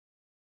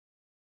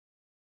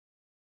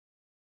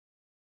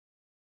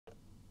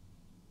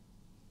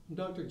I'm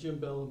Dr. Jim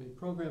Bellamy,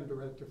 Program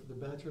Director for the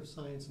Bachelor of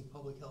Science in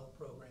Public Health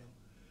program.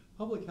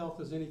 Public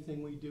health is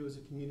anything we do as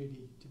a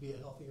community to be a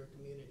healthier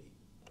community.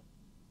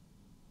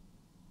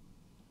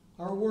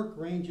 Our work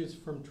ranges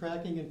from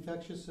tracking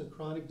infectious and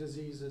chronic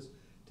diseases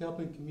to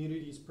helping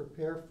communities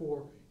prepare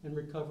for and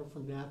recover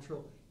from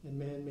natural and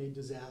man-made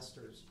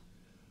disasters.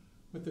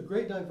 With the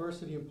great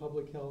diversity in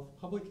public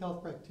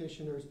health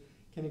practitioners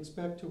can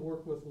expect to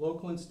work with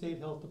local and state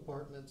health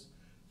departments,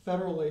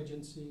 federal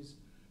agencies,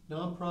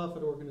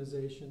 nonprofit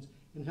organizations,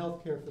 and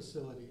healthcare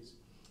facilities.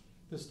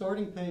 The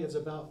starting pay is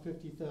about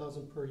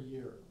 $50,000 per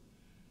year.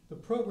 The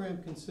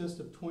program consists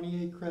of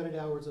 28 credit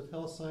hours of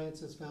health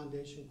sciences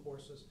foundation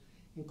courses,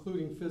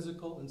 including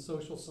physical and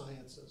social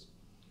sciences.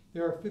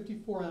 There are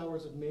 54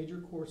 hours of major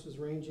courses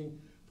ranging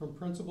from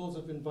principles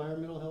of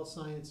environmental health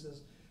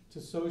sciences to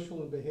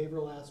social and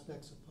behavioral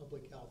aspects of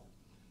public health.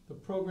 The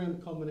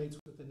program culminates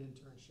with an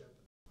internship.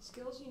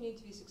 Skills you need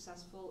to be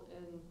successful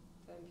in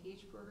the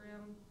MPH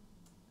program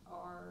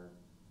are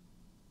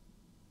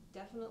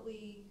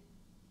definitely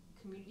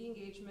community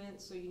engagement,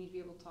 so you need to be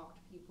able to talk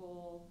to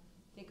people,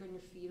 think on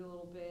your feet a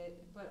little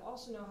bit, but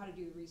also know how to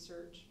do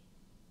research.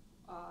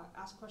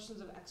 Ask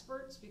questions of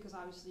experts, because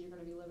obviously you're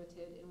going to be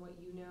limited in what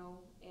you know,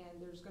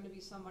 and there's going to be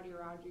somebody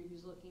around you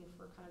who's looking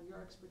for kind of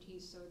your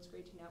expertise, so it's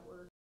great to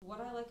network.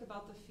 What I like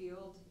about the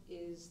field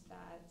is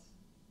that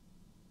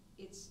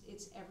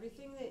it's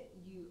everything that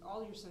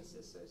all your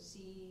senses, so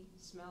see,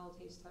 smell,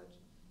 taste, touch,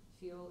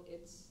 feel,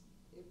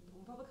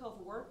 when public health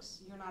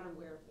works, you're not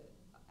aware of it.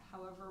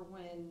 However,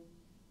 when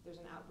there's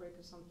an outbreak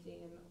of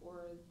something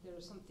or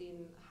there's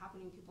something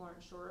happening people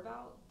aren't sure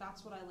about,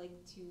 that's what I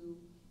like to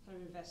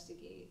kind of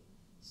investigate.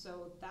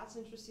 So that's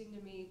interesting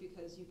to me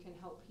because you can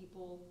help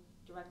people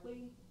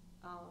directly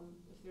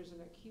if there's an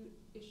acute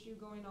issue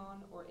going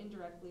on, or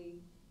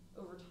indirectly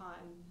over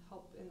time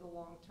help in the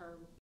long term